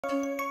Welcome.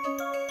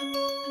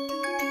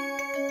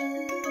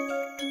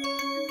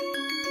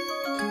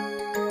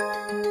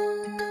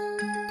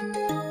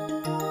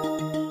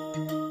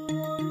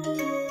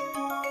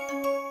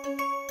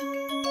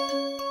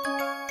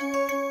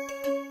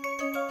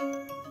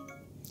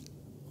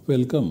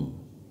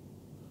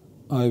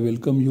 I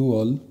welcome you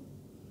all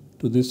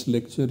to this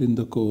lecture in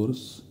the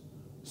course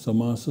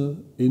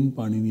Samasa in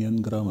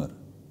Paninian Grammar,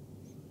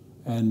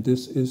 and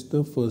this is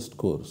the first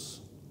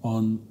course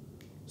on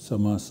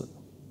Samasa.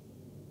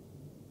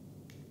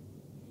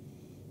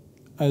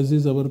 As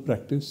is our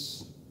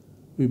practice,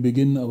 we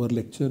begin our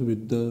lecture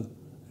with the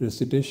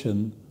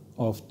recitation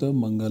of the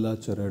Mangala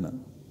Charana.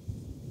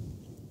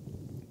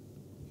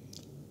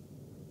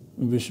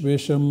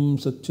 Vishvesham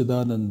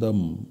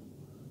Satchidanandam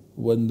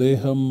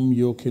Vandeham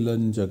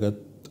Yokhilan Jagat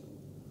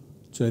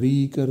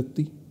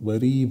Charikarti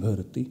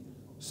Varibharti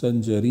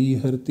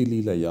Sanjariharti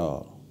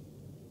Lilaya.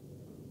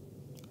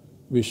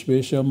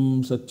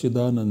 Vishvesham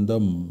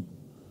Satchidanandam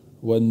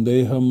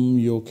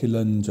Vandeham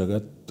Yokhilan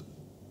Jagat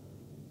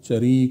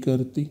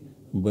Charikarti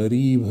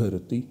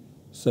Varibharti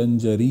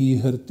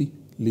Sanjariharti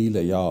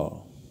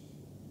Lilaya.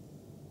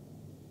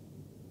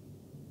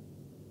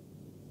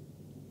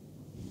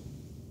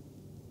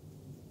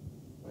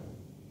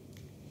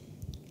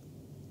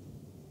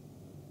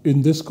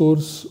 In this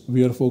course,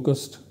 we are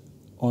focused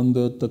on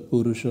the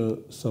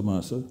Tatpurusha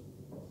Samasa,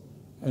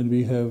 and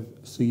we have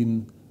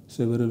seen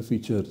several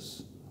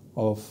features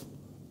of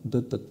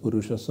the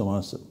Tatpurusha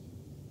Samasa.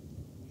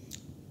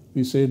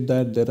 We said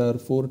that there are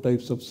 4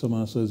 types of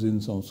samasas in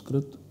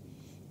Sanskrit: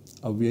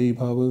 Avyayi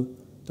Bhava,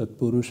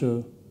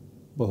 Tatpurusha,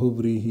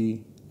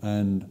 Bahuvrihi,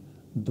 and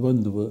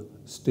Dvandva,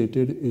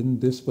 stated in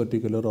this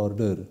particular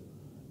order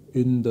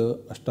in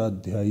the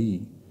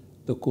Ashtadhyayi,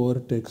 the core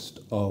text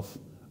of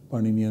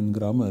Paninian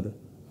grammar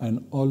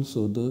and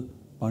also the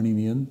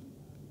Paninian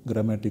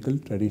grammatical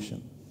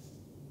tradition.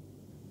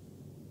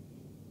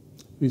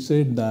 We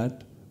said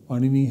that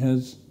Panini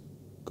has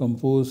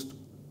composed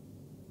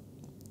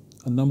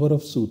a number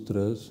of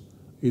sutras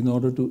in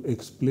order to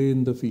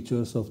explain the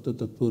features of the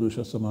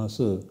Tatpurusha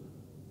Samasa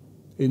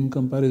in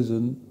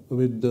comparison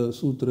with the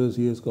sutras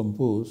he has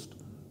composed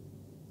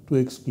to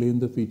explain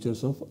the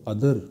features of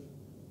other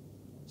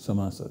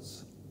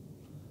samasas.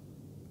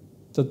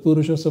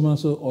 Tatpurusha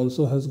Samasa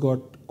also has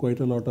got quite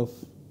a lot of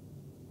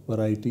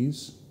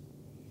varieties,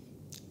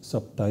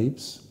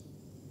 subtypes: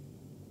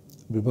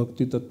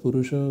 Vibhakti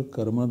Tatpurusha,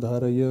 Karma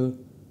Dharaya,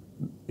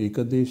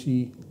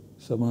 Ekadeshi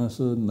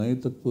Samasa, Nay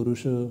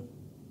Tatpurusha,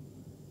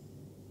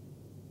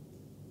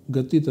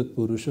 Gati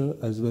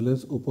Tatpurusha, as well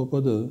as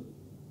Upapada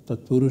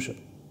Tatpurusha.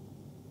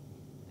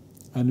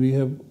 And we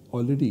have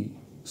already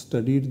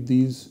studied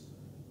these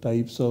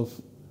types of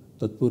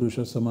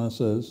Tatpurusha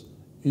Samasas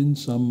in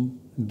some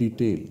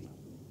detail.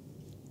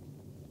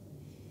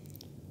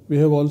 We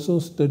have also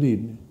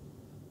studied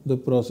the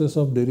process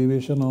of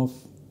derivation of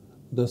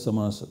the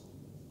samasa,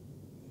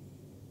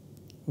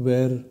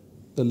 where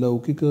the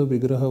Laukika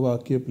Vigraha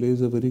Vakya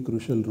plays a very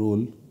crucial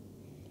role,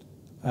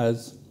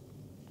 as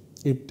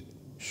it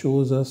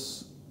shows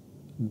us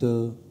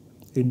the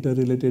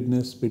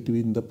interrelatedness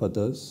between the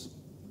padas,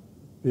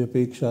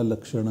 Vyapeksha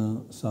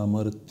Lakshana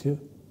Samarthya,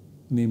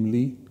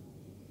 namely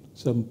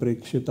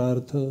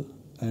Samprekshitartha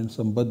and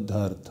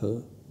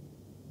Sambaddhartha,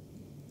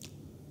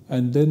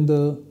 and then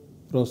the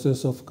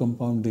process of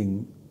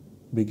compounding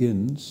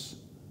begins,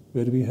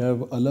 where we have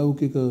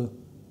Alaukika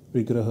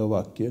Vigraha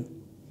Vakya,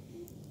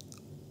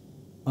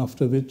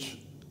 after which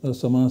a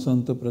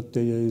Samasanta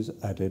Pratyaya is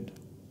added.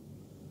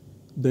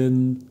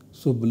 Then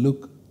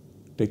Subluk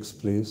takes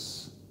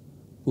place.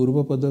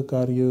 Purvapada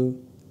Karya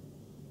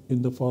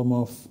in the form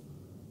of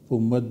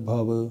Pummad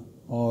Bhava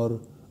or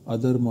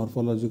other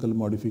morphological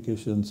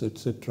modifications,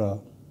 etc.,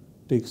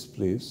 takes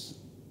place.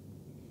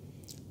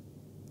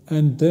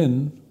 And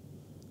then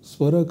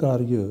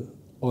svarakārya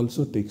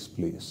also takes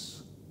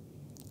place,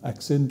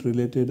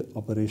 accent-related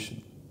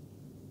operation.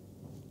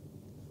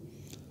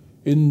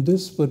 In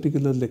this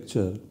particular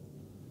lecture,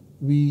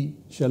 we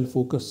shall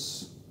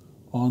focus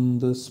on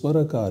the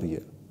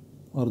svarakārya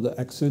or the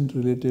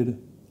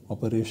accent-related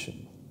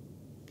operation.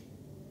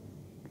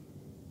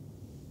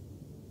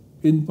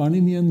 In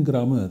Paninian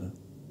grammar,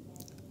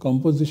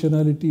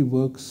 compositionality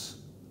works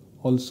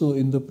also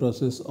in the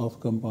process of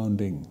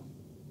compounding.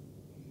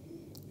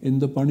 In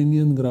the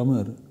Paninian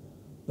grammar,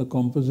 the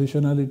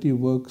compositionality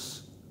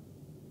works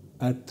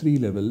at 3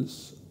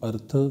 levels: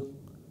 Artha,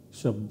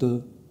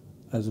 Shabda,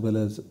 as well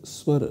as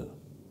Swara.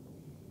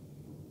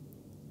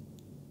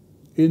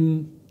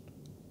 In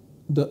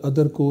the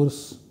other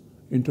course,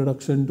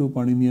 Introduction to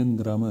Paninian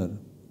Grammar,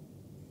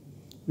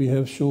 we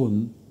have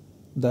shown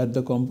that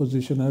the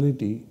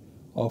compositionality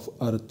of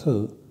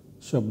Artha,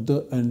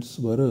 Shabda and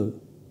Swara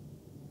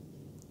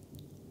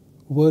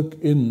work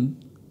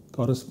in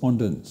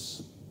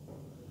correspondence.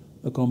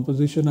 The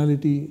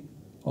compositionality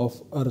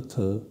of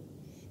Artha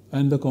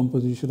and the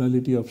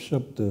compositionality of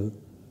Shabda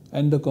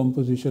and the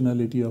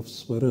compositionality of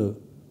Swara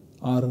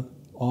are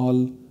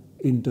all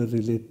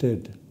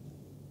interrelated.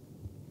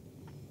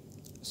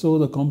 So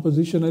the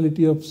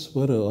compositionality of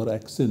swara or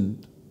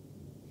accent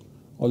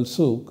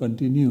also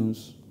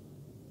continues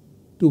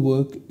to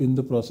work in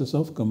the process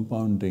of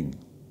compounding.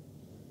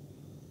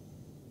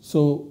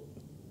 So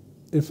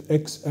if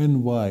X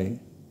and Y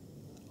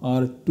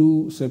are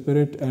two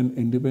separate and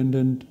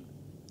independent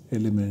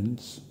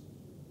elements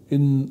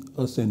in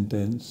a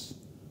sentence,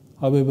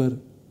 however,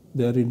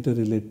 they are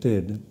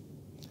interrelated.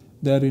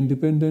 They are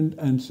independent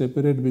and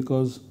separate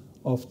because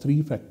of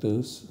three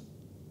factors.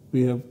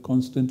 We have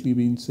constantly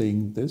been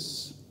saying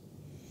this: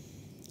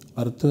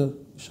 Artha,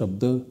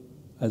 Shabda,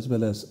 as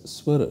well as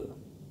Swara.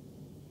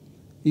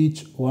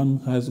 Each one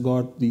has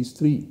got these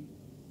three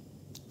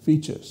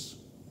features.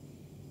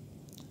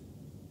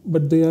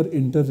 But they are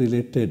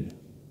interrelated,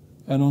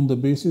 and on the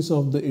basis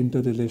of the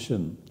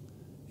interrelation,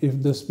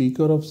 if the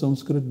speaker of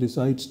Sanskrit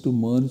decides to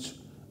merge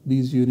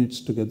these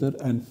units together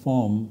and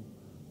form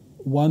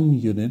one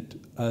unit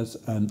as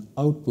an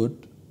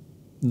output,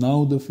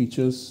 now the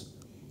features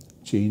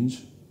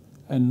change,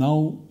 and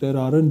now there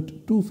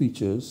aren't two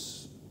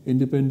features,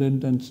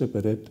 independent and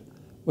separate,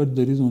 but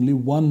there is only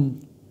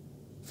one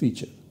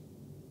feature.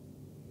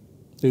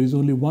 There is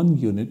only one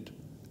unit,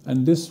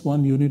 and this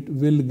one unit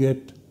will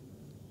get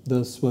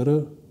the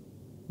Swara,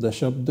 the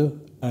Shabda,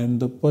 and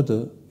the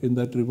Pada in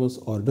that reverse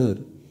order,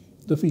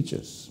 the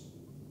features.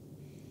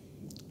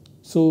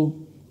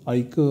 So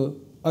Aika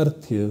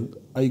Arthya,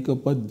 Aika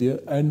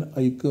Padya, and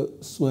Aika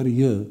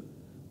Swarya,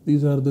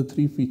 these are the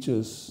three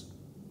features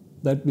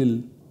that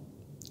will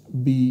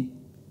be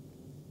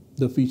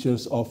the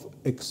features of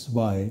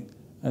XY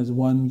as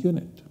one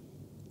unit.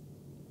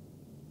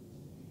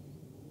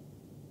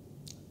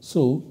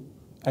 So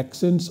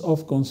accents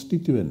of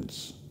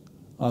constituents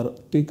are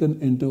taken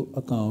into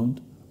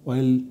account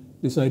while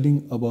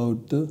deciding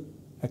about the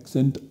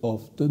accent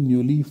of the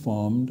newly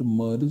formed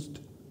merged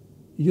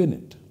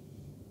unit.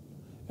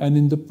 And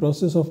in the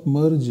process of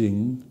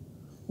merging,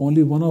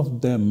 only one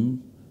of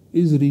them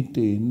is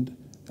retained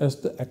as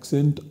the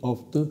accent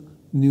of the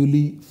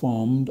newly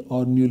formed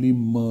or newly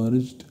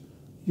merged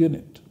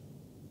unit.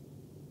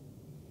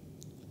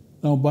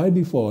 Now, by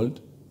default,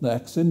 the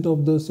accent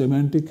of the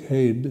semantic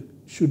head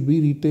should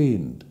be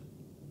retained.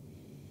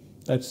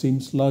 That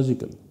seems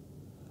logical.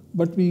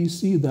 But we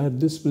see that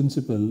this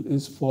principle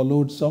is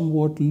followed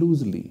somewhat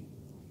loosely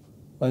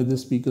by the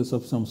speakers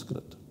of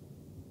Sanskrit.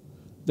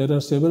 There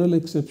are several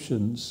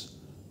exceptions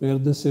where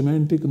the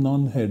semantic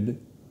non-head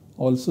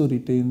also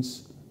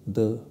retains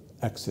the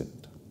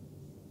accent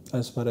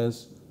as far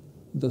as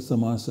the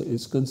samasa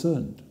is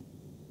concerned.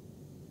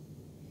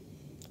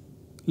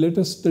 Let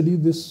us study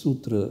this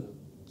sutra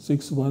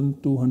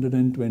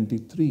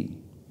 6.1.223,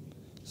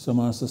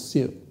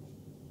 samasasya,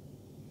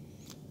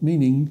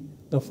 meaning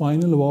the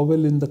final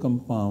vowel in the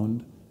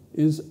compound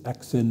is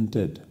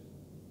accented.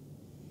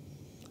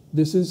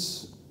 This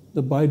is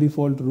the by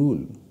default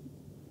rule.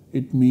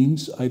 It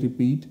means, I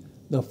repeat,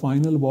 the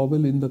final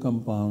vowel in the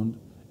compound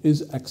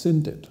is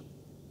accented.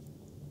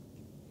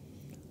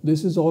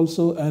 This is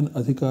also an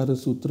Adhikara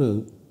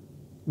Sutra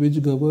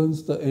which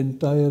governs the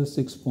entire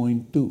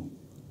 6.2.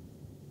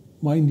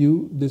 Mind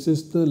you, this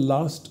is the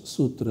last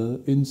sutra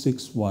in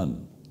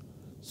 6.1.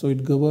 So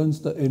it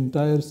governs the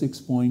entire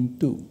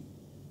 6.2.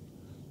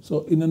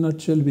 So in a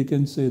nutshell, we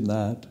can say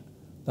that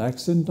the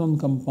accent on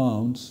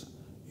compounds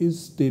is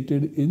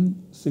stated in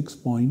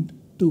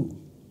 6.2.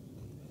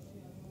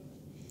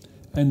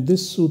 And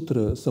this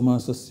sutra,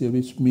 samasasya,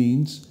 which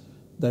means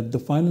that the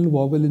final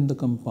vowel in the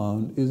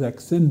compound is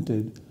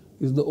accented,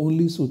 is the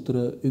only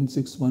sutra in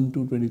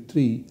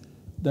 6.1.223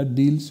 that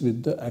deals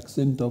with the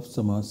accent of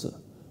samasa.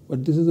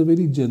 But this is a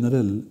very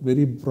general,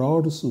 very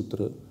broad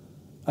sutra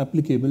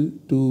applicable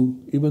to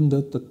even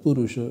the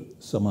Tatpurusha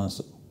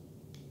samasa.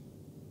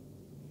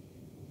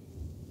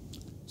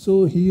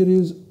 So here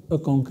is a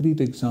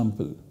concrete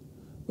example.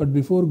 But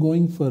before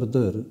going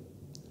further,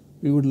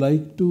 we would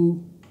like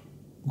to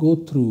go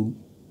through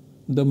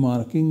the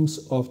markings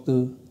of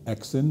the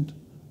accent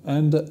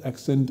and the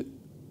accent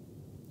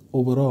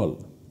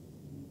overall.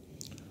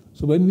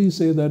 So when we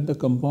say that the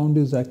compound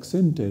is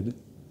accented,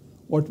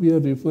 what we are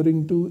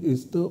referring to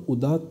is the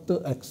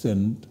udatta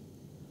accent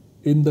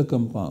in the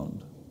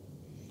compound.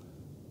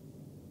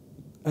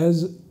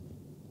 As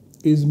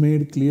is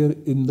made clear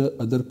in the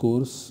other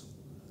course,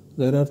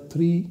 there are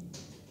three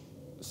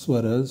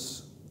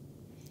swaras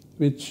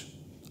which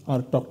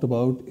are talked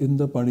about in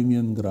the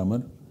Paninian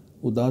grammar: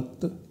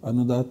 udatta,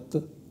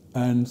 anudatta,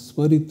 and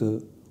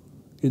swarita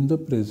in the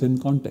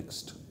present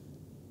context.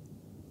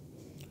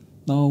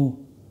 Now,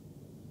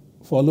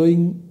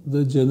 following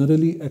the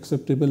generally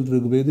acceptable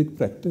Rigvedic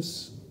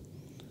practice,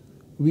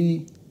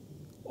 we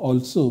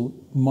also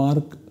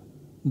mark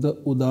the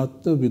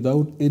udatta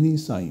without any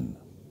sign.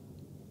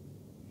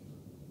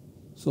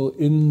 So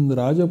in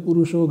Raja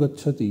Purusho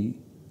Gacchati,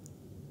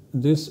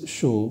 this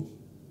show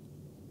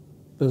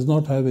does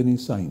not have any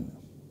sign,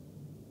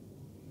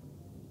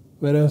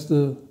 whereas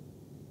the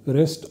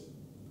rest,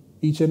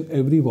 each and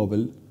every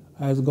vowel,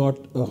 has got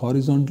a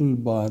horizontal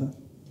bar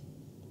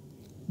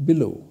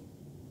below.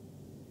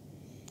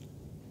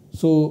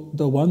 So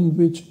the one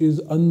which is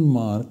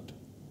unmarked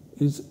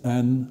is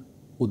an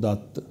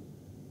udatta.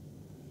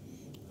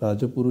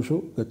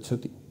 Rajapurusho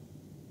Gacchati.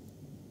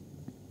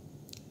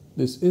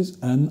 This is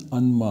an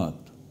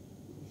unmarked.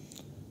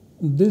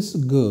 This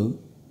G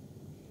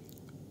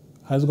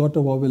has got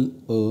a vowel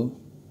A,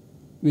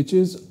 which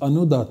is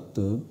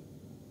Anudatta,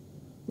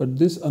 but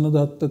this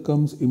Anudatta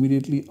comes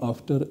immediately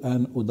after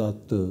an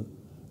Udatta,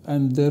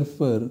 and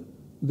therefore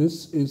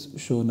this is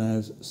shown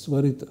as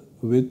Svarita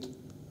with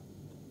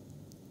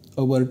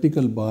a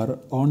vertical bar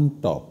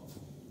on top.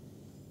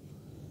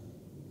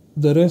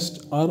 The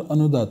rest are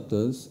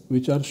Anudattas,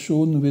 which are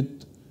shown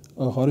with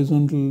a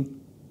horizontal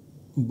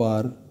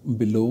bar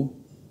below,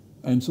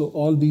 and so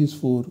all these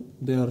four,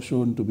 they are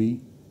shown to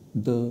be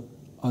the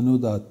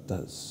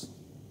Anudattas.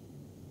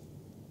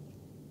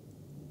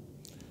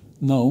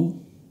 Now,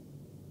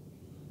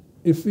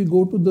 if we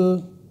go to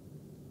the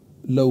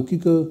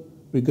Laukika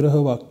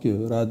Vigraha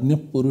Vakya,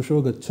 Rajnyah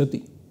Purusho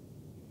Gacchati,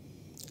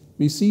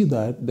 we see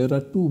that there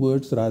are two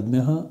words,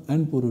 Rajnyaha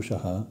and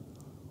Purushaha,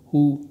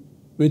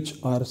 which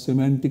are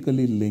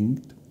semantically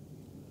linked,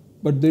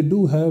 but they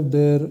do have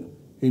their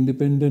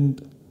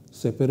independent,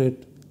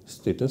 separate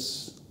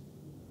status.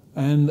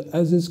 And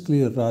as is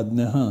clear,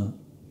 Rajnyaha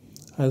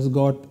has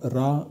got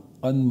Ra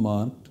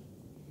unmarked,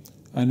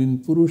 and in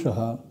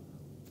Purushaha,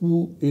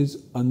 Pu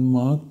is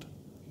unmarked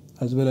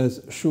as well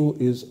as Sho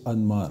is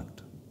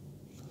unmarked.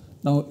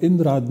 Now in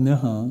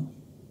Rajnyaha,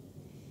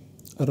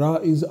 Ra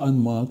is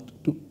unmarked,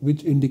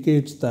 which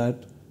indicates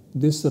that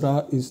this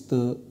Ra is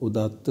the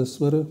Udatta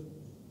Swara.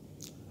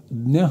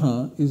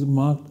 Dnyaha is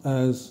marked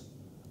as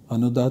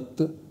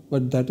Anudatta,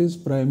 but that is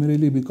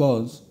primarily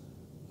because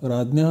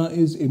Rajnyaha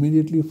is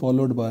immediately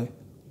followed by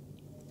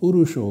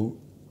Purusho,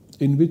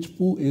 in which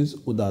Pu is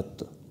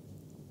Udatta.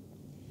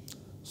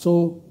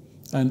 So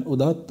an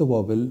Udatta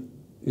vowel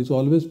is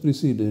always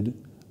preceded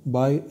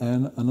by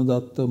an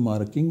Anudatta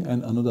marking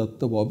and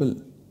Anudatta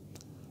vowel,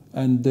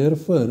 and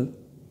therefore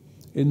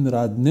in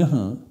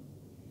Rajnyaha,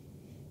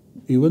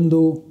 even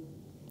though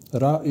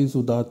Ra is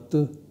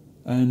Udatta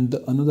and the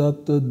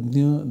Anudatta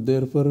Dnya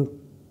therefore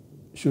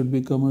should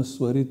become a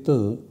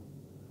Swarita,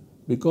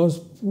 because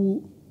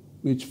Pu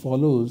which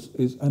follows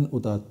is an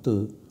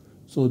Udatta,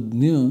 so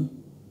Dnya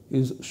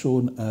is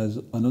shown as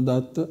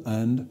Anudatta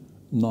and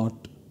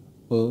not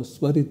a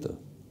Swarita.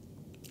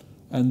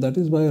 And that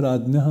is why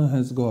Rajnyaha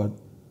has got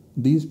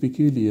these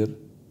peculiar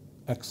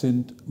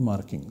accent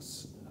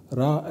markings.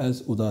 Ra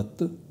as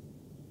Udatta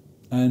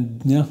and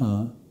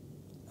Dnyaha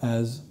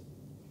as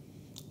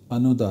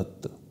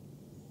Anudatta.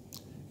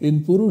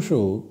 In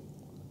Purusho,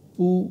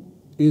 Pu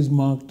is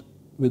marked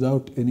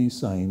without any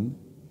sign,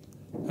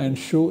 and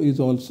Sho is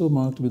also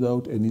marked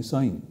without any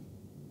sign.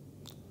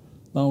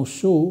 Now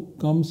Sho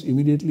comes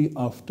immediately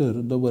after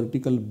the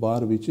vertical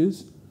bar, which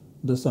is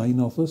the sign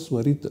of a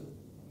Swarita,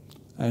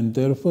 and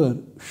therefore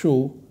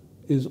Sho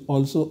is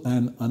also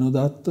an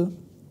Anudatta,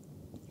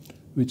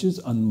 which is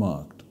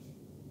unmarked.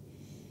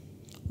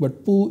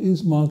 But Pu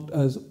is marked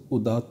as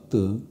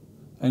Udatta,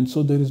 and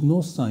so there is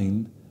no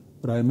sign,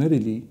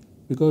 primarily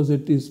because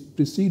it is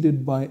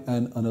preceded by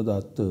an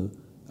Anudatta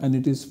and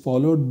it is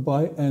followed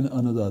by an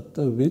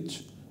Anudatta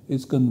which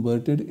is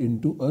converted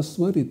into a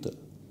Swarita.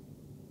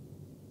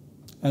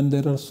 And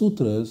there are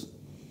sutras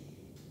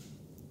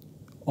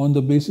on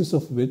the basis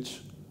of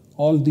which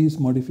all these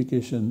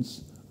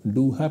modifications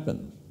do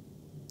happen.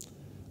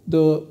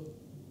 The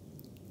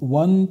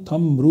one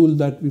thumb rule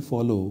that we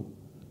follow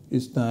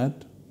is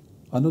that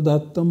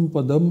Anudattam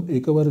Padam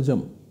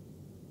Ekavarjam.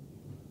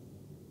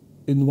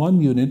 In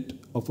one unit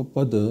of a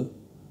pada,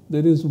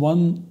 there is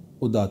one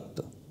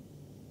Udatta.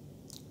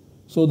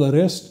 So the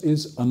rest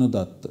is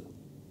Anudatta.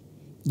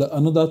 The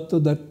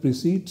Anudatta that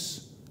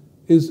precedes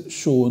is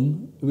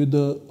shown with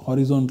the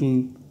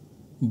horizontal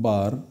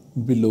bar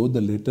below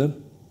the letter,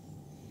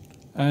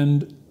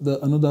 and the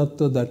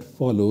Anudatta that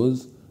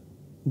follows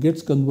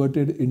gets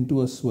converted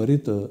into a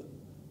Swarita,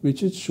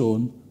 which is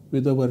shown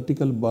with a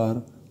vertical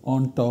bar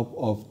on top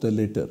of the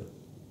letter.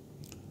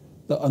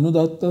 The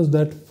Anudattas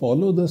that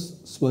follow the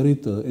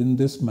Swarita in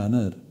this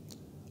manner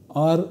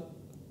are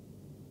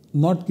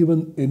not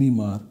given any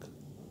mark,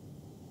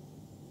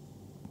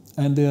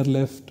 and they are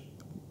left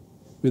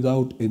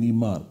without any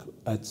mark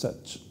as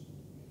such.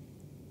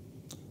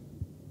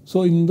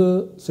 So in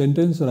the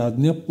sentence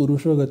Rajnyah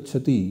Purusho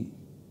Gacchati,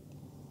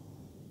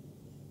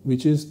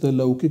 which is the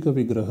Laukika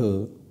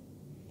Vigraha,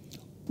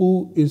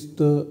 Pu is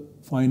the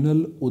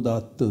final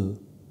Udatta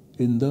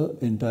in the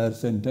entire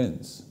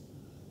sentence,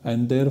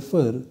 and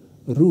therefore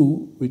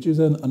Ru, which is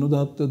an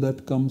Anudatta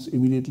that comes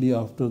immediately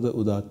after the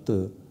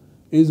Udatta,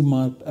 is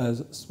marked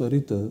as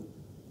Swarita.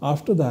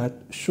 After that,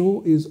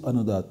 Sho is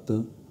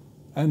Anudatta,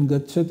 and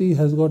Gacchati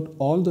has got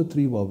all the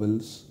three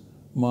vowels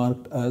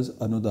marked as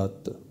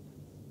Anudatta.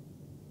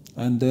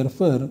 And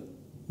therefore,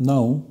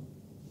 now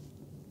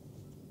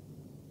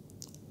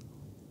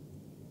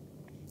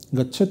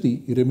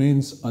Gacchati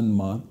remains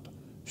unmarked,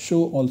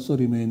 Sho also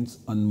remains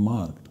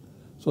unmarked.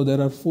 So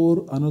there are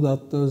four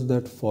Anudattas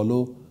that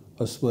follow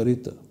a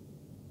Swarita.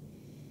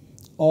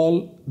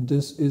 All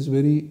this is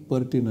very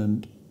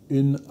pertinent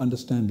in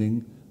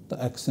understanding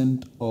the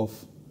accent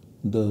of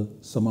the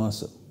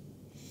Samasa.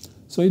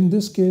 So in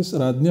this case,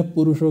 Rajnya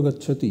Purusho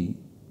Gacchati,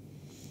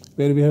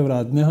 where we have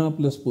Rajnyaha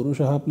plus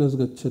Purushaha plus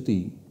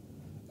Gacchati,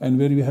 and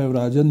where we have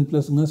Rajan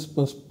plus Ngas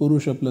plus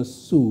Purusha plus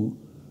Su,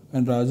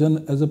 and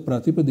Rajan as a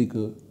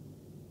Pratipadika,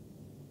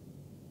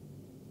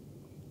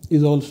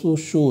 is also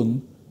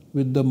shown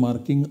with the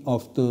marking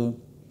of the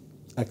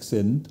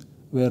accent,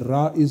 where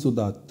Ra is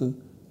Udatta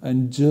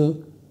and J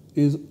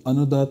is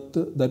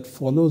Anudatta that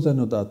follows an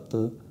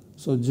Udatta.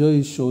 So J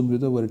is shown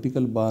with a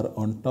vertical bar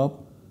on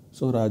top.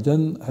 So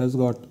Rajan has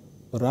got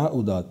Ra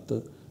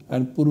Udatta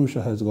and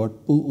Purusha has got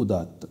Pu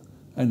Udatta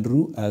and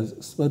Ru as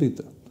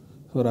Svarita.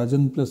 So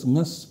Rajan plus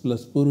Ngas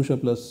plus Purusha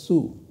plus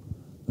Su,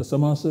 the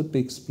samasa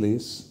takes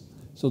place.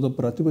 So the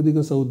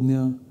Pratipadika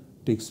Saudhnya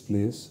takes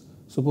place.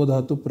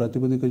 Supodhatu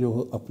Pratipadika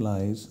Yoho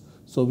applies.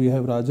 So we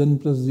have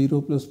Rajan plus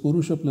 0 plus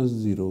Purusha plus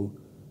 0.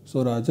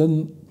 So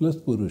Rajan plus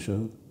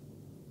Purusha.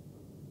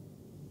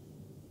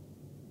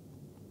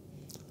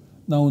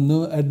 Now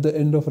Na at the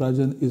end of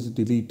Rajan is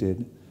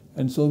deleted,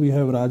 and so we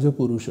have Raja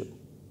Purusha.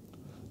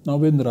 Now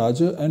when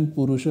Raja and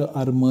Purusha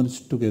are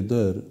merged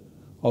together,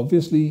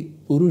 obviously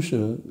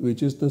Purusha,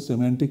 which is the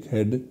semantic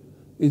head,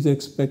 is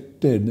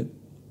expected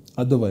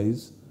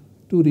otherwise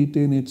to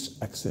retain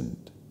its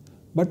accent.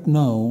 But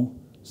now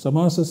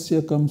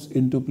Samasasya comes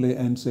into play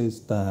and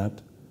says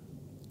that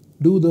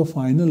do the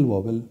final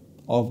vowel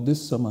of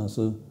this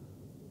samasa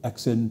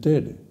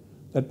accented.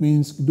 That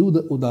means do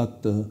the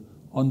udatta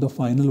on the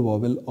final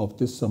vowel of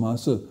this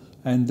samasa,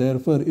 and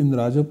therefore in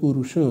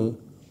Rajapurusha,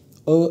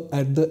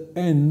 at the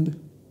end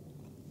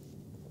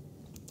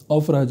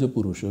of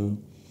Rajapurusha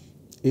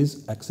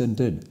is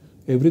accented.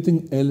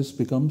 Everything else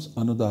becomes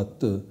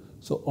anudatta.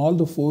 So all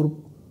the four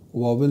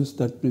vowels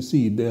that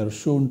precede, they are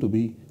shown to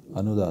be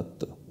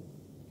anudatta.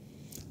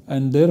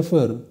 And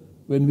therefore,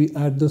 when we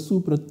add the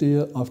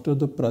Supratyaya after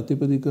the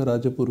Pratipadika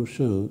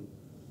Rajapurusha,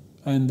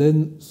 and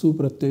then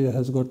Supratyaya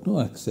has got no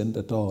accent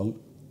at all,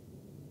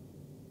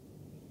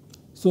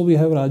 so we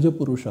have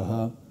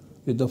Rajapurushaha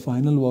with the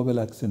final vowel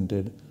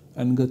accented,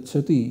 and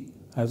Gacchati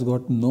has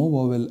got no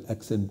vowel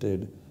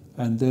accented,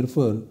 and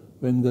therefore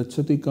when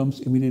Gacchati comes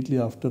immediately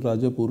after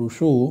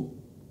Rajapurusho,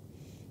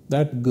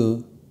 that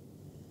G,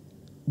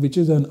 which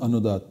is an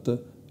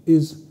Anudatta,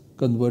 is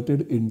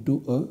converted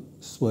into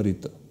a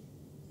Swarita.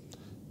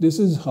 This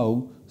is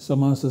how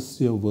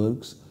Samasasya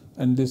works,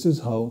 and this is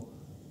how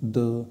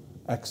the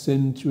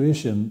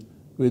accentuation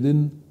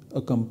within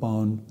a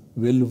compound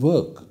will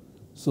work.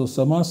 So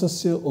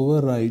Samasasya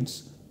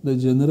overrides the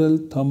general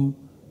thumb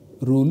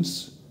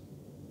rules,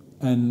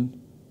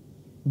 and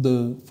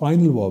the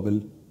final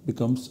vowel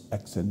becomes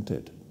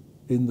accented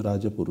in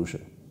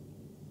Rajapurusha.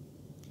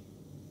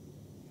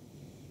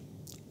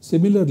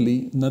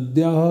 Similarly,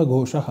 Nadyaha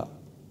Ghoshaha,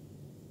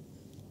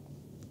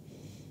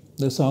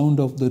 the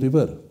sound of the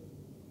river.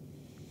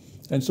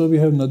 And so we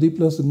have Nadi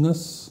plus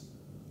Ngas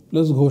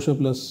plus Ghosha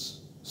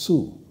plus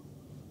Su.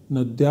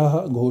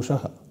 Nadyaha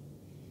Ghoshaha.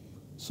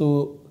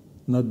 So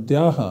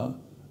Nadyaha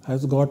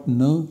has got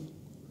Na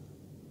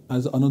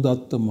as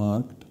Anudatta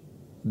marked.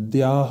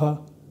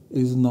 Dyaha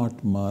is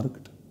not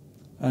marked,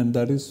 and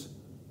that is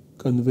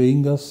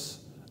conveying us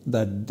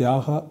that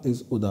Dyaha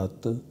is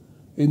Udatta.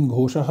 In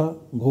Ghoshaha,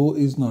 Gho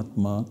is not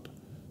marked.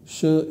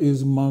 Sh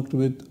is marked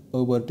with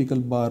a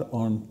vertical bar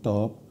on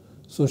top.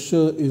 So Sh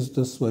is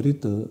the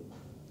Swarita,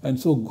 and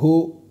so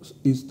Gho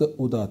is the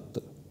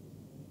Udatta.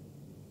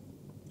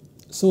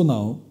 So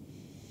now,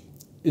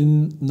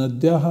 in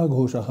Nadyaha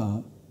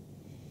Ghoshaha,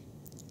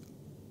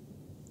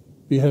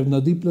 we have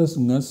Nadi plus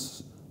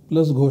Ngas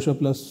plus Ghosha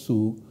plus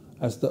Su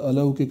as the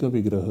Alaukika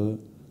Vigraha.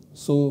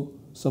 So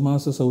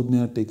Samasa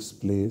Saudhnya takes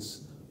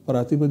place,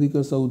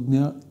 Pratipadika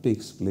Saudhnya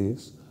takes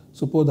place,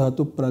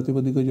 Supodhatu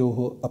Pratipadika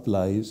Yoho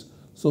applies.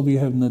 So we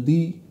have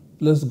Nadi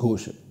plus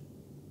Ghosha.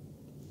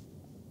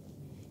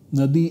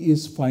 Nadi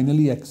is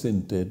finally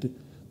accented.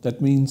 That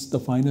means the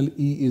final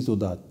E is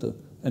Udatta,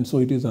 and so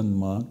it is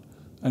unmarked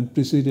and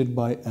preceded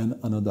by an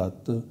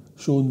Anudatta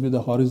shown with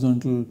a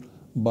horizontal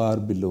bar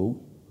below.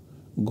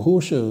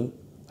 Ghosha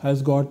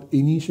has got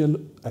initial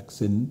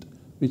accent,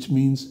 which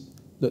means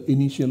the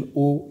initial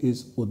O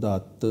is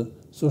Udatta,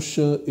 so Sh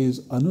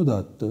is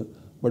Anudatta,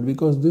 but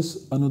because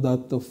this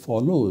Anudatta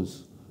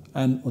follows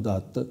an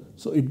Udatta,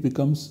 so it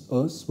becomes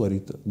a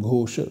Swarita,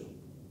 Ghosha.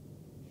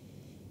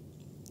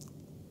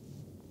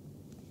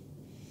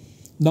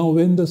 Now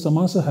when the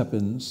Samasa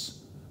happens,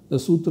 the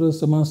Sutra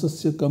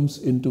Samasasya comes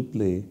into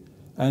play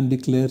and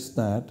declares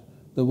that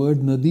the word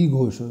Nadi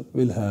Ghosha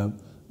will have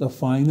the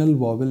final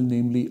vowel,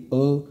 namely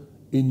A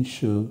in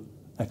Sh,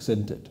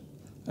 accented.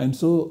 And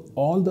so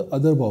all the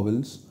other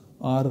vowels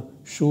are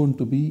shown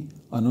to be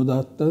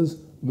Anudattas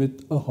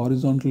with a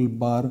horizontal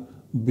bar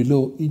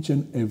below each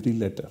and every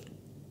letter.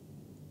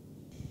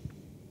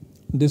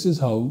 This is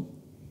how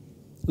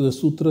the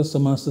Sutra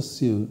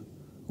Samasasya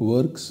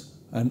works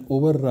and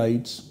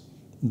overrides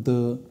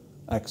the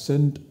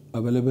accent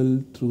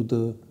available through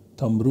the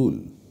thumb rule.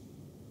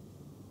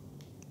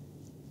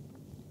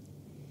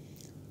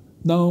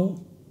 Now,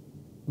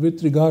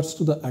 with regards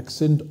to the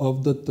accent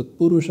of the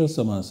Tatpurusha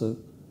Samasa,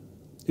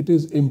 it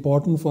is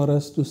important for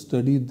us to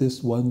study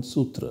this one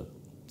sutra,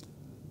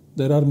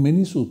 there are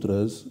many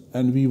sutras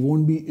and we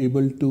won't be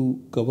able to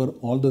cover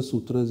all the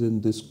sutras in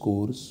this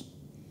course.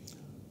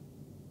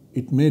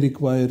 It may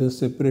require a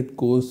separate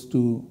course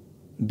to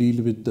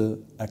deal with the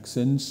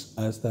accents,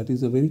 as that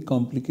is a very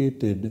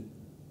complicated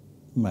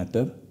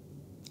matter,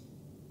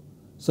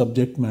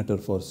 subject matter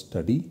for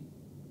study.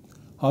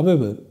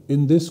 However,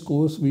 in this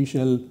course we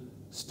shall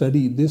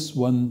study this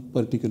one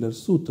particular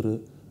sutra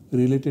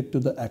related to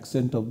the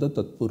accent of the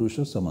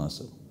Tatpurusha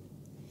Samasa.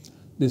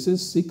 This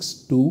is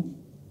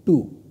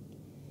 6.2.2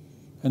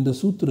 and the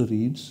sutra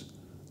reads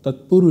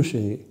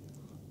Tatpurushe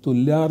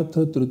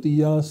Tulyartha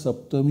Tritiya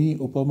Saptami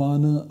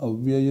Upamana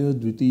Avyaya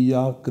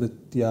Dvitiya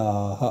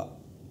Krityaha.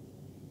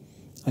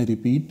 I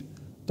repeat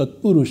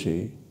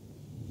Tatpurushe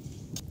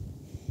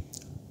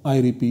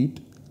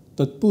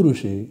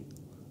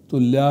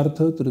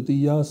Tulyartha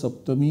Tritiya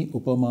Saptami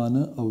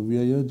Upamana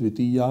Avyaya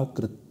Dvitiya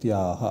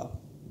Krityaha.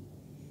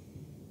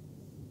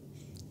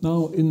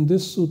 Now in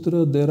this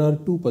sutra there are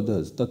two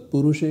padas.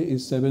 Tatpurushe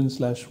is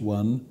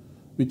 7/1,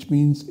 which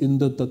means in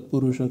the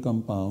Tatpurusha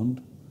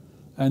compound,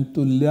 and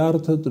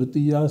Tulyartha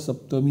Tritiya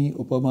Saptami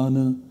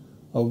Upamana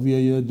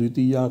Avyaya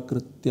Dvitiya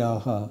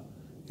Krityaha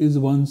is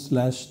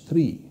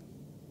 1/3.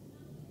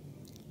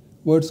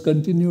 Words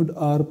continued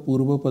are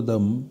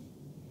Purvapadam,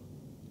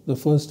 the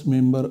first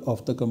member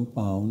of the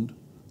compound,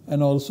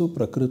 and also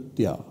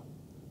Prakritya.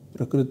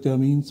 Prakritya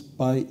means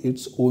by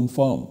its own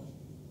form.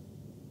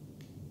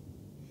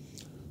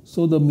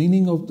 So the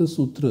meaning of the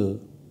sutra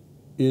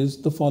is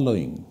the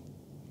following.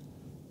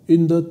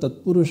 In the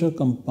Tatpurusha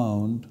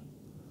compound,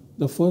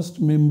 the first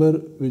member,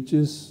 which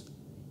is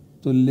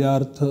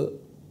Tulyartha,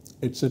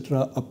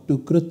 etc. up to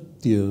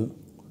Kritya,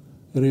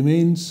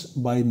 remains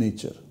by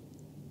nature,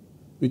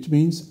 which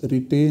means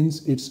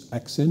retains its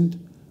accent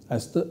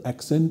as the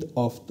accent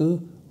of the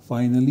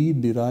finally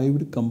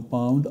derived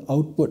compound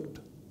output.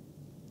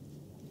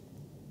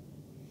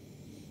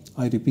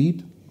 I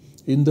repeat,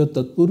 in the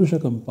Tatpurusha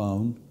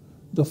compound,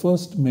 the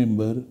first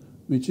member,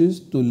 which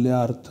is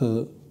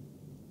Tulyartha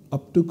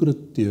up to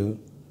Kritya,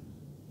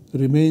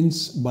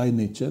 remains by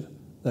nature.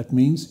 That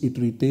means it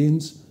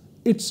retains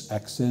its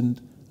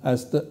accent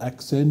as the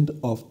accent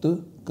of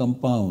the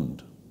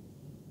compound.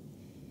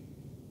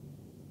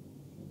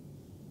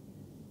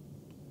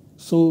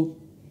 So,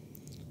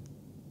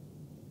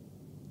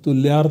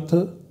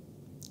 Tulyartha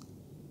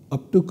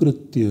up to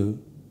Kritya,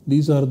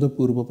 these are the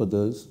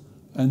Purvapadas,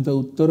 and the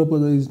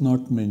Uttarapada is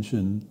not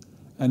mentioned.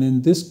 And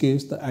in this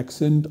case, the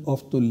accent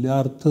of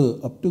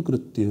Tulyartha up to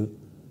Kritya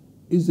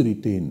is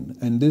retained,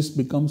 and this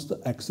becomes the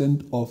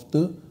accent of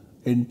the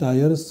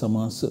entire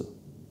Samasa,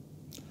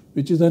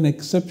 which is an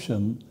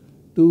exception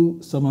to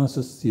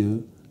Samasasya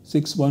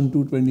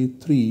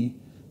 6.1.2.23,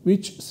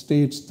 which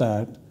states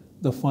that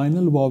the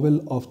final vowel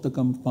of the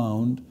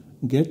compound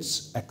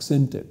gets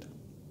accented.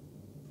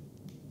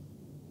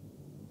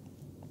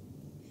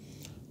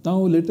 Now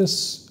let us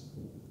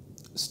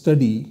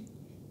study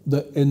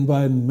the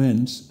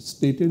environments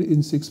stated in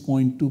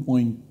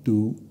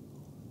 6.2.2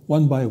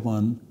 one by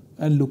one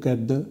and look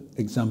at the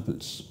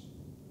examples.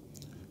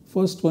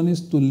 First one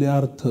is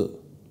Tulyartha,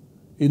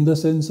 in the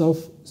sense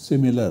of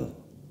similar.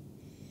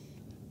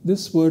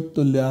 This word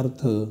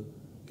Tulyartha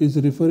is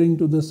referring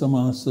to the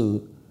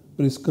samasa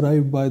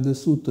prescribed by the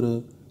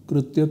sutra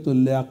Kritya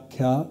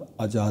Tulyakhya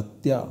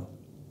Ajatya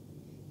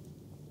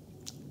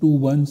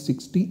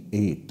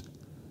 2.168.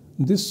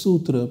 This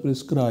sutra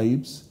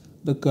prescribes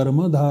the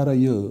karma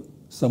dharaya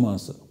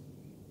samasa.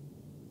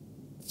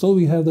 So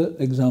we have the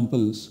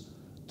examples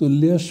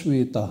Tulya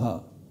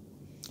Shvetaha.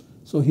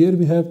 So here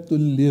we have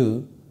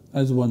Tulya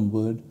as one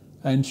word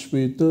and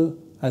Shveta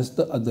as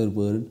the other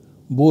word,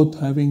 both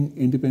having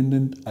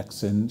independent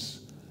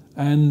accents,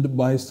 and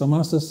by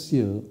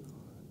samasasya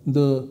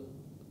the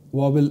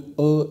vowel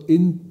a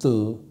in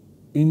ta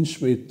in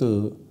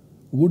Shveta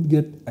would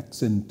get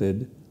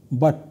accented,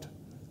 but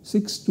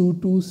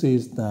 6.2.2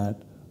 says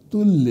that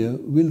Tulya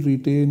will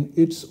retain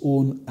its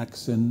own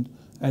accent,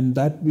 and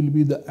that will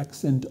be the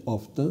accent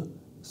of the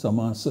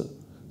samasa.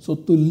 So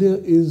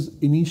Tulya is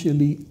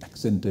initially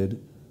accented,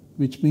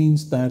 which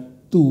means that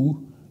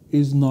Tu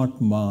is not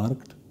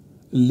marked,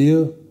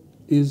 Lya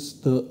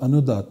is the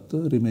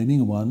Anudatta,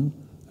 remaining one,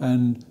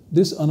 and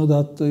this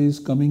Anudatta is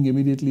coming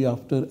immediately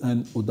after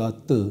an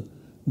Udatta.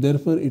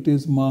 Therefore it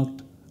is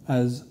marked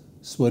as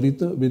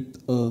Swarita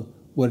with a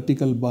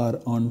vertical bar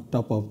on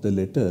top of the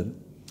letter.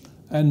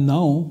 And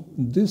now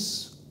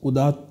this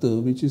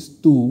Udatta, which is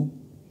Tu,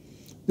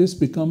 this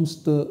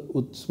becomes the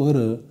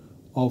Utswara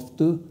of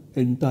the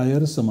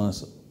entire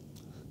samasa.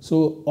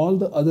 So all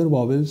the other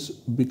vowels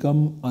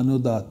become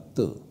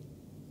Anudatta.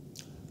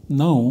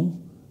 Now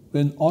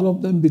when all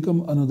of them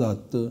become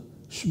Anudatta,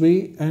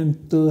 Shve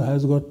and Ta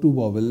has got two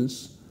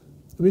vowels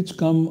which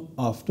come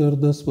after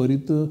the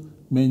Swarita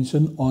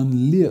mentioned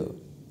on Lya,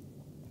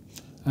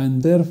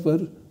 and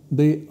therefore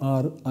they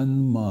are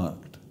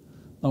unmarked.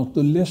 Now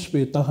Tulya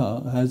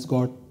Shvetaha has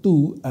got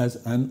Tu as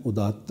an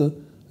Udatta,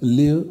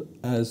 Lya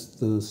as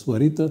the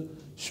Swarita,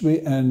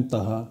 Shve and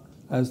Taha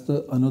as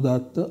the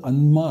Anudatta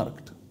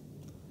unmarked.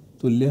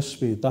 Tulya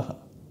Shvetaha.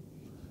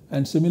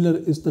 And similar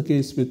is the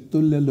case with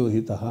tulya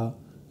lohitaha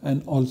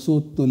and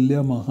also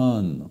tulya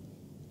mahan.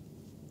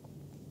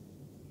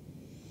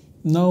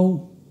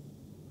 Now,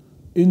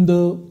 in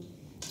the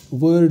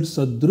word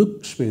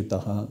sadruk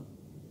shvetaha,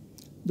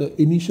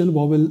 the initial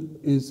vowel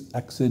is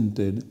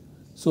accented.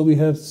 So we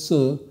have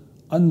sa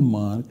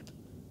unmarked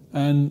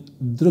and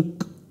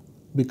druk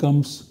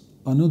becomes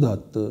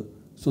anudatta.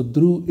 So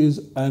dru is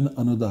an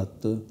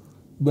anudatta.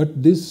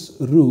 But this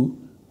ru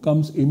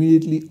comes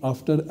immediately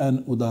after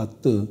an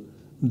udatta.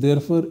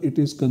 Therefore, it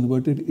is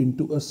converted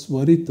into a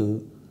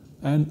swarita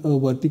and a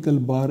vertical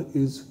bar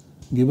is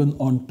given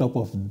on top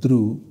of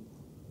dru.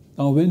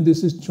 Now, when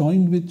this is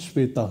joined with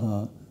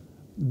shvetaha,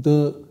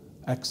 the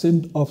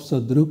accent of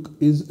sadruk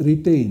is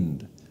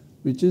retained,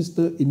 which is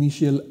the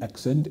initial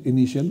accent,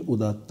 initial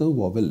udatta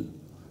vowel.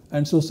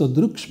 And so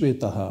sadruk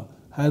shvetaha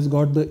has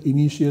got the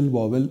initial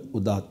vowel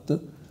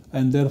udatta,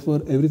 and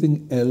therefore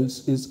everything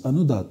else is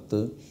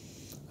anudatta.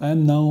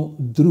 And now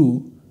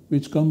dru,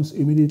 which comes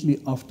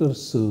immediately after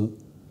sa,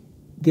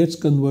 gets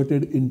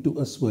converted into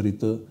a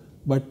swarita,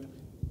 but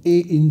a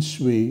in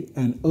shve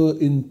and a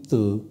in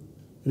ta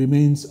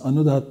remains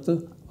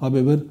anudatta.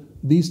 However,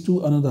 these two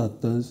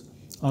anudattas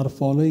are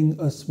following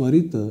a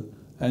swarita,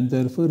 and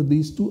therefore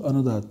these two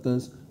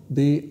anudattas,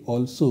 they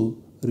also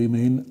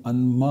remain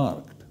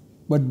unmarked,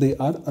 but they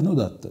are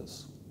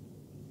anudattas.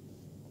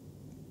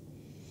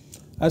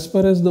 As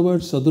far as the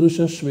word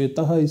sadrusha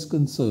shvetaha is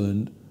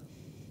concerned,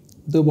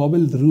 the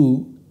vowel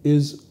ru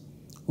is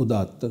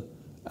udatta,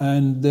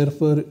 and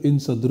therefore in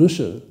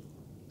sadrusha,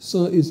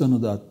 sa is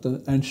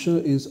anudatta and sha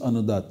is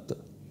anudatta.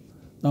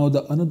 Now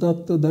the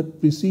anudatta that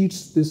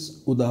precedes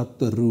this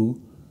udatta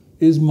ru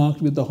is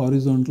marked with a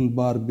horizontal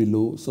bar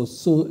below, so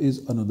sa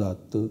is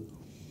anudatta,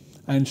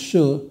 and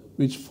sha,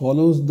 which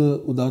follows the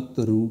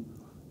udatta ru,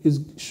 is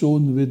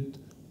shown with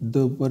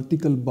the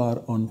vertical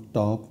bar on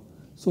top.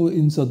 So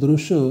in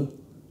sadrusha,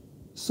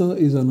 sa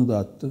is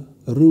anudatta,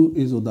 ru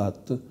is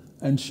udatta,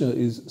 and sha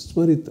is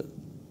swarita.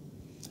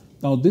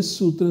 Now this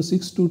sutra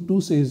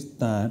 622 says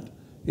that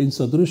in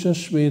sadrusha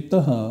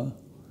shvetaha,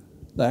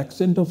 the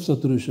accent of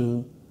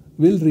sadrusha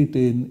will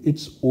retain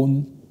its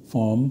own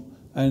form,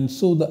 and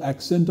so the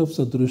accent of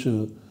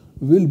sadrusha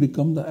will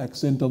become the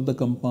accent of the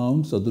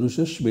compound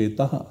sadrusha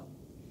shvetaha.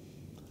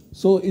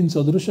 So in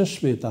sadrusha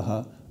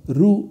shvetaha,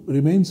 ru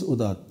remains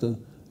udatta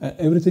and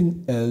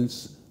everything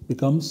else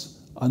becomes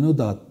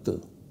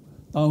anudatta.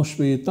 Now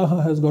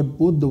shvetaha has got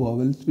both the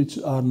vowels which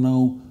are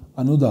now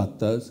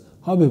anudattas.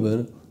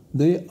 However,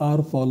 they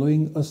are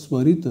following a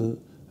swarita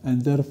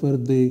and therefore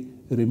they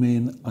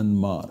remain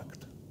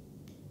unmarked.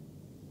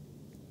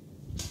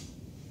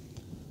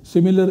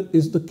 Similar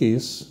is the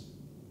case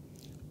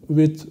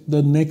with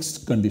the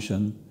next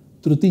condition,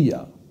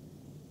 tritiya.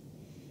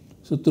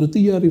 So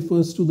tritiya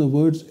refers to the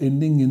words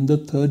ending in the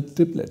third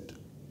triplet,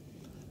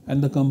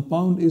 and the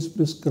compound is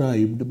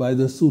prescribed by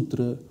the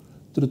sutra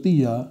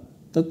tritiya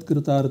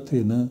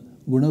tatkritarthena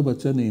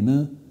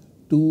gunavachanena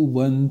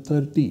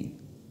 2:130.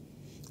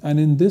 And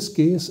in this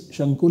case,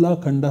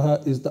 shankula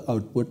khandaha is the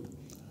output,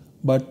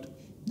 but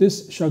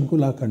this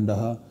shankula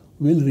khandaha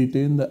will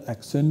retain the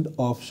accent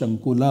of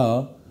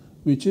shankula,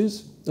 which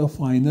is the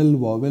final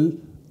vowel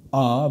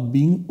a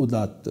being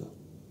udatta.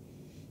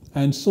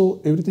 And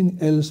so everything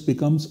else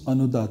becomes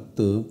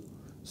anudatta.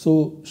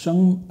 So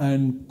shang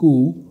and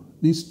ku,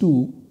 these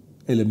two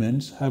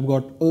elements have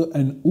got a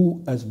and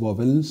u as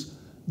vowels.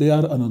 They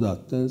are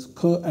anudattas.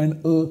 Kha and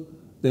a,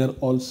 they are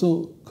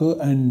also kha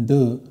and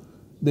d.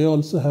 They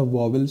also have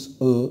vowels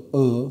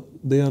a.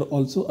 They are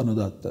also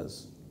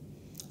anudattas.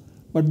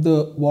 But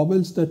the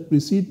vowels that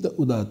precede the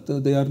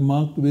udatta, they are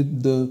marked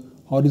with the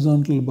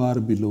horizontal bar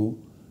below,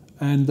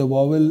 and the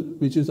vowel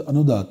which is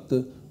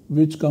anudatta,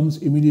 which comes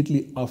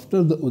immediately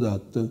after the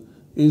udatta,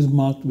 is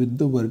marked with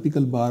the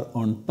vertical bar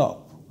on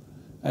top.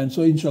 And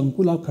so in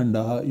shankula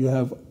khandaha, you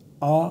have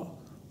a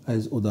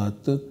as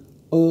udatta,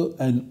 a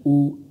and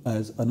u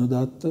as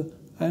anudatta,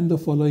 and the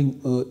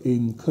following a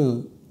in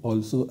kha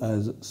also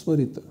as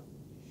swarita.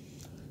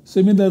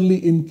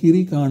 Similarly, in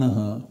kiri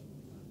kanaha,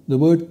 the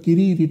word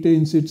kiri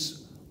retains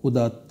its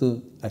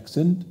udatta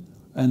accent,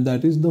 and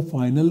that is the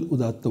final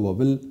udatta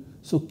vowel.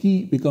 So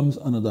ki becomes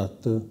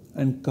anudatta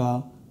and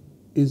ka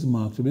is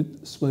marked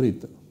with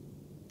swarita.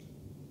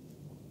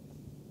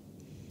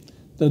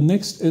 The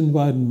next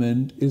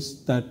environment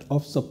is that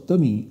of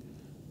saptami,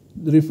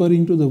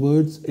 referring to the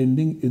words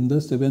ending in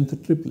the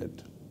seventh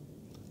triplet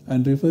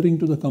and referring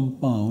to the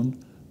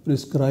compound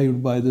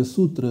prescribed by the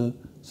sutra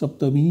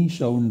saptami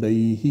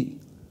shaundaihi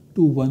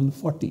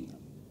 2:140.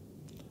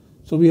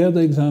 So we have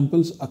the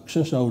examples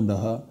aksha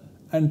shaundaha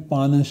and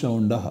pana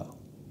shaundaha.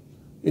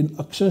 In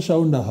aksha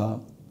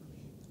shaundaha,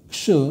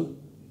 ksha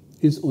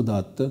is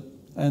udatta,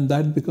 and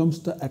that becomes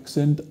the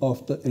accent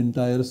of the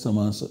entire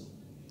samasa.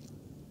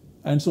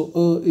 And so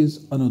a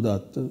is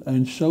anudatta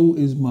and shau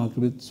is marked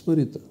with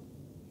swarita.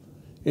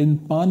 In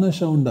pana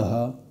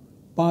shaundaha,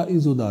 pa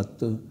is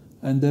udatta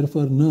and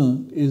therefore na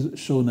is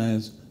shown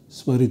as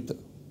swarita.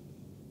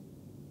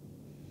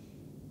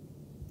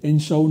 In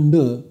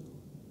shaunda,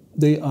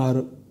 they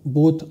are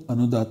both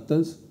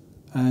anudattas,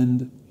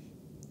 and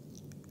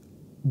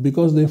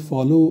because they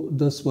follow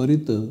the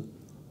swarita,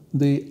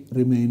 they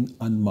remain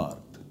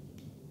unmarked.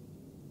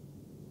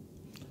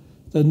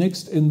 The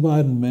next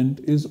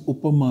environment is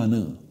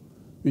upamana,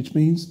 which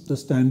means the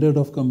standard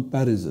of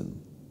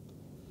comparison.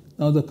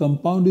 Now the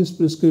compound is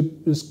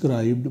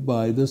prescribed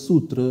by the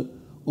sutra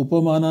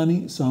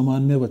Upamanani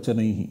Samanya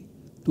Vachanaihi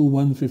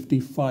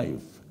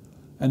 2155,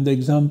 and the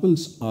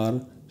examples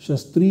are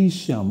Shastri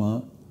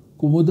Shyama,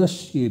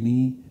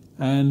 Kumudashyeni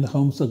and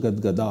Hamsa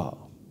Gadgada.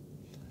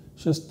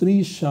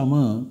 Shastri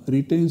Shama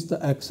retains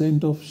the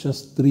accent of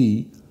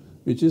Shastri,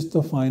 which is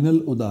the final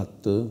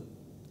udatta,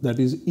 that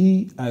is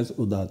E as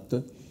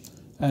udatta,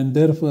 and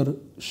therefore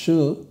Sh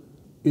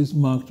is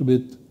marked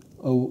with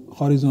a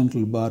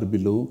horizontal bar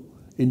below,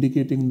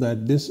 indicating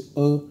that this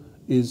A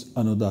is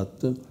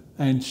anudatta,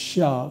 and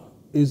Sha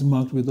is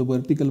marked with a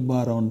vertical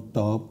bar on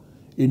top,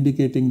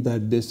 indicating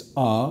that this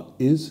A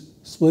is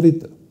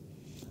swarita.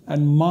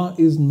 And Ma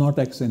is not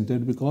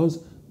accented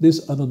because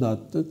this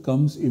anudatta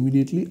comes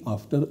immediately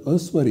after a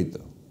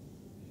swarita.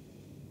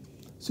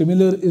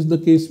 Similar is the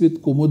case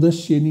with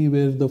Kumudashyeni,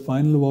 where the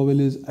final vowel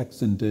is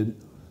accented,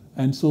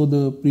 and so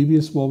the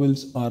previous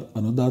vowels are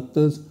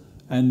anudattas,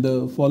 and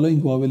the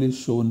following vowel is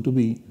shown to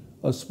be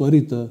a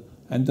swarita,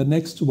 and the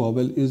next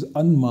vowel is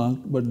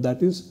unmarked, but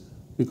that is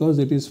because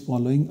it is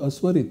following a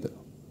swarita.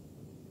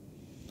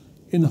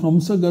 In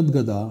Hamsa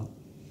Gadgada,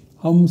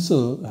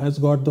 Hamsa has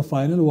got the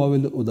final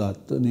vowel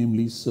udatta,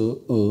 namely Sa,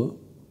 A,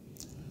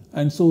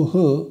 and so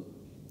Ha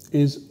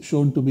is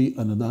shown to be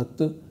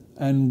anudatta,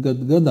 and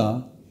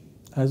Gadgada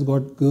has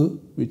got G,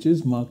 which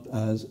is marked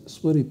as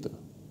swarita.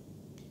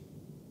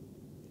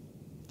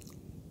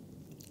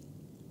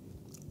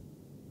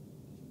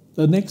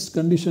 The next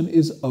condition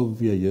is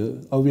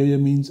avyaya. Avyaya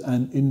means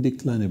an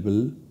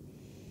indeclinable,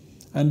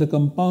 and the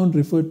compound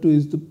referred to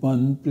is the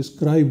one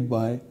prescribed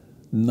by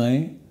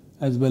Nai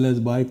as well as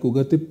by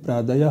Kugatip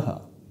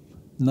Pradayaha.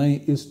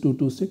 Nai is 2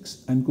 to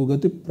 6 and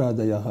Kugatip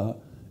Pradayaha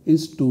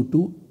is 2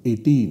 to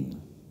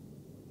 18.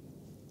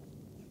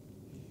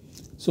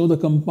 So the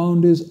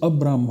compound is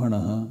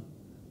Abrahmanaha,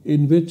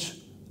 in which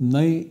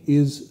Nai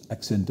is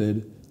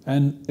accented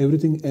and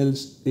everything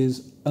else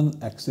is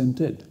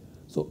unaccented.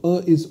 So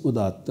A is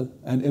udatta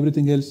and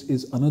everything else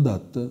is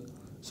anudatta.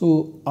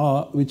 So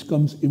A, which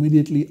comes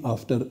immediately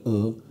after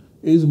A,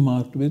 is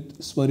marked with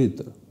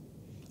swarita.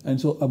 And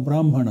so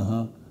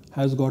Abrahmanaha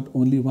has got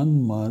only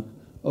one mark,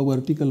 a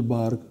vertical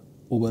bar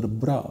over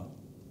Bra.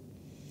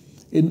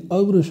 In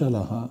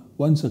Avrashalaha,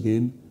 once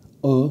again,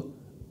 A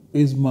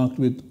is marked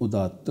with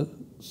udatta,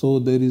 so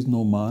there is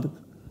no mark,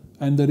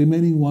 and the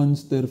remaining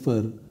ones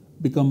therefore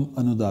become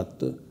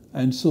anudatta,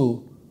 and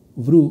so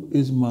Vru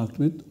is marked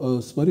with a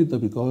swarita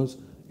because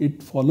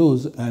it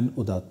follows an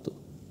udatta.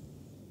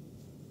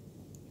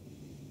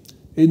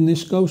 In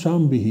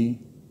Nishkaushambihi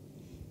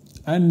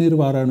and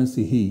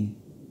Nirvaranasihi,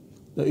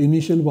 the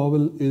initial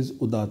vowel is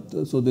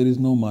udatta, so there is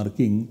no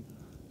marking,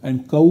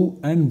 and Kau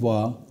and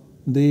Va,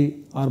 they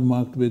are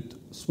marked with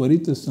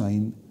swarita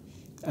sign,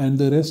 and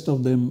the rest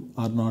of them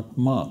are not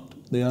marked.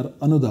 They are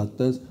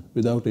anudattas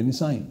without any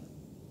sign.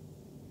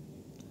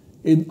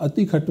 In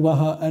Ati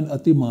Khatvaha and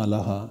Ati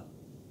Malaha,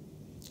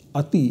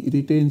 Ati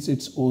retains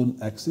its own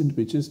accent,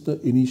 which is the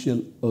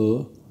initial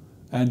A,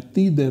 and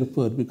Ti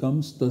therefore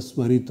becomes the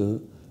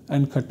swarita,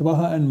 and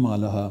Khatvaha and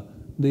Malaha,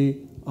 they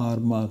are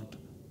marked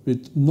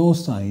with no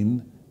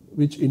sign,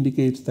 which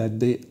indicates that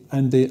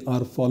they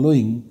are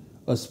following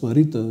a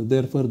swarita,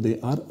 therefore they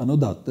are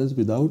anudattas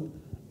without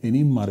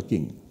any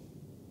marking.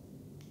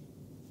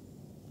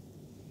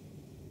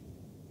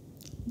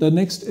 The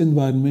next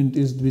environment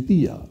is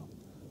Dvitiya,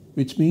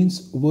 which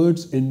means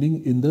words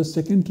ending in the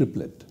second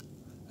triplet,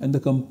 and the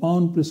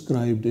compound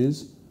prescribed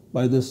is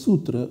by the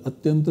sutra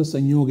Atyanta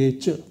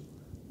Sanyogecha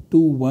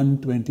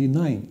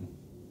 2129.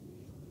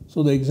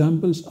 So the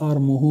examples are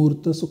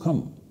Muhurta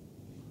Sukham.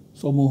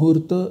 So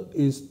Muhurta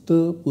is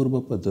the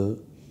Purvapada,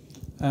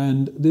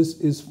 and this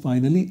is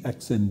finally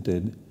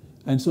accented,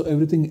 and so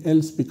everything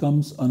else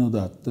becomes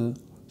anudatta.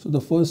 So the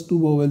first two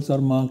vowels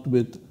are marked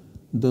with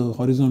the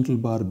horizontal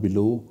bar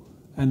below,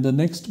 and the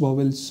next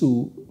vowel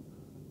Su,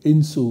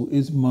 in Su,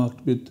 is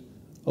marked with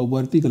a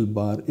vertical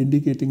bar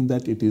indicating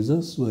that it is a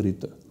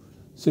swarita.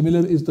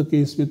 Similar is the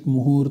case with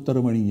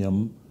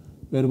Muhurtaramaniyam,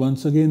 where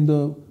once again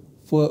the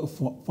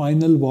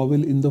final vowel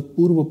in the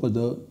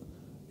Purvapada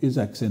is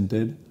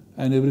accented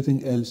and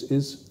everything else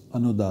is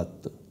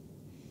anudatta.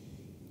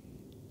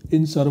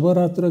 In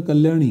Sarvaratra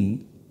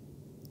Kalyani,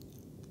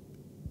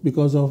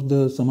 because of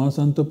the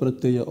Samasanta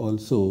Pratyaya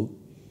also,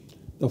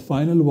 the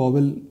final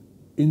vowel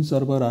in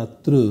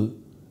Sarvaratra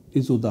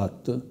is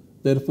udatta,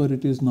 therefore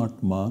it is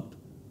not marked,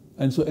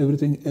 and so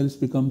everything else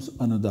becomes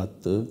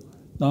anudatta.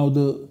 Now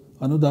the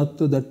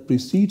anudatta that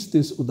precedes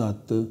this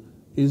udatta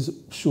is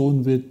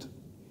shown with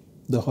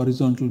the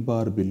horizontal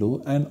bar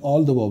below, and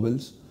all the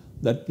vowels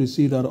that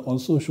precede are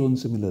also shown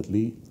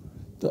similarly.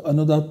 The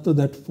anudatta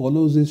that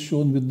follows is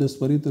shown with the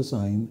swarita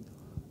sign,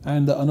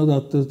 and the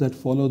anudattas that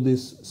follow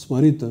this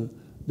swarita,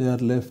 they are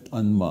left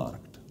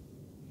unmarked.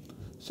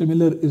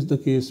 Similar is the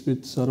case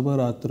with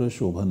Sarvaratra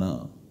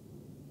Shobhana.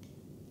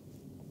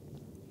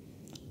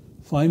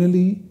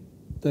 Finally,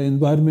 the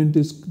environment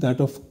is that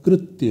of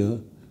kritya.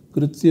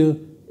 Kritya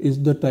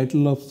is the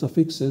title of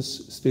suffixes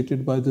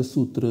stated by the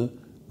sutra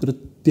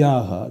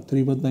krityaha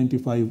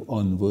 3195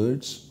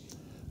 onwards,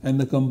 and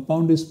the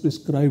compound is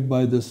prescribed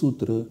by the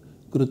sutra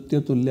kritya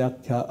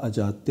tulyakhya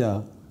ajatya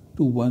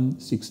to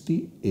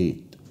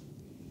 168.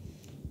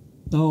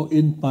 Now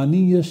in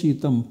paniya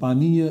shitam,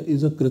 paniya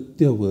is a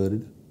kritya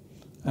word,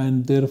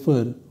 and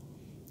therefore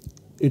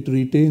it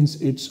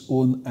retains its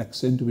own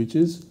accent, which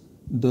is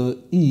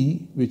the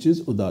E, which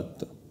is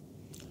udatta.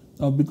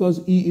 Now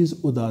because E is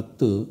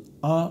udatta,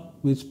 A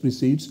which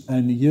precedes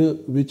and Y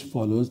which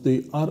follows,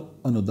 they are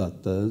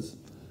anudattas,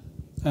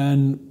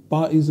 and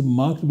Pa is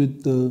marked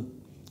with the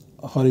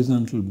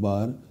horizontal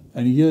bar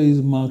and Y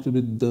is marked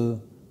with the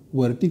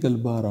vertical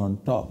bar on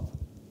top.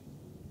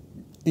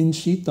 In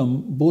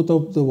Shitam, both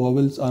of the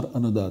vowels are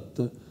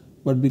anudatta,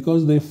 but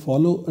because they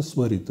follow a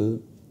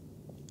swarita,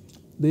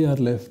 they are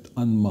left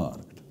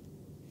unmarked.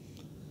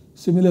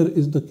 Similar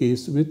is the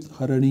case with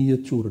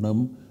Haraniya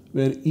Churnam,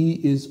 where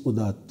E is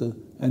udatta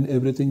and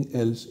everything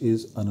else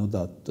is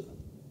anudatta.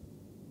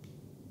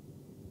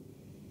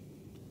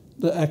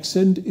 The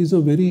accent is a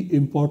very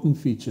important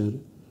feature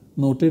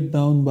noted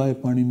down by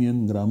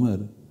Paninian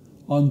grammar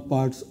on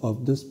parts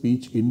of the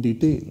speech in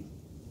detail.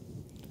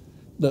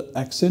 The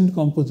accent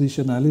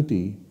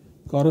compositionality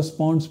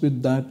corresponds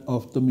with that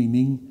of the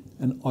meaning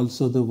and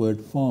also the word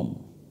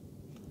form.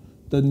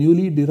 The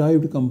newly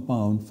derived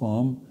compound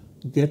form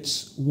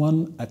gets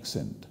one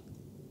accent.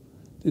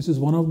 This is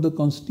one of the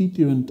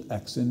constituent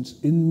accents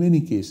in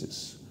many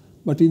cases,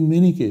 but in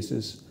many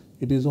cases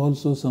it is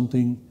also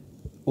something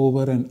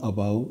over and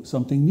above,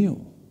 something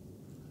new,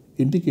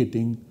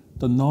 indicating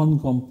the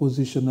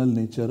non-compositional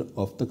nature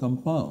of the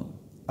compound,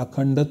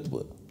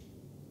 akhandatva.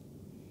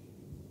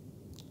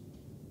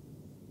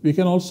 We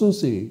can also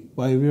say,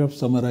 by way of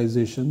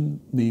summarization,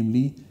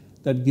 namely,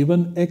 that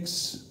given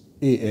x,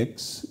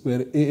 ax,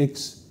 where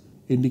ax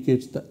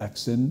indicates the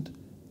accent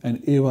and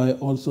ay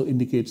also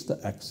indicates the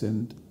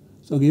accent,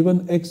 so given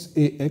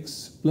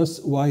xax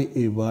plus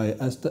yay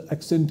as the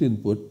accent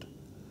input,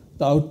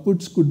 the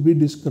outputs could be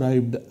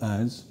described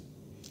as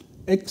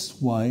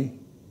xyax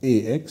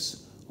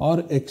or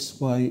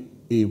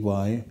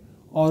xyay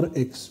or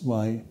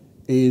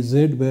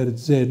xyaz, where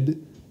z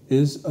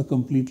is a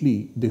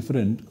completely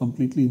different,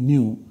 completely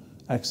new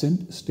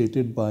accent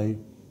stated by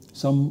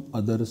some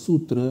other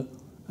sutra,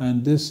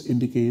 and this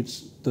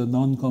indicates the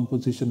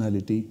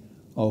non-compositionality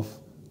of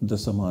the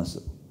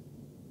samasa.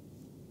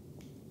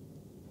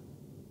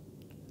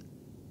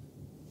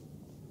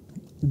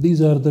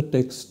 These are the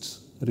texts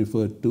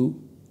referred to.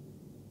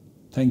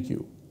 Thank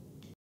you.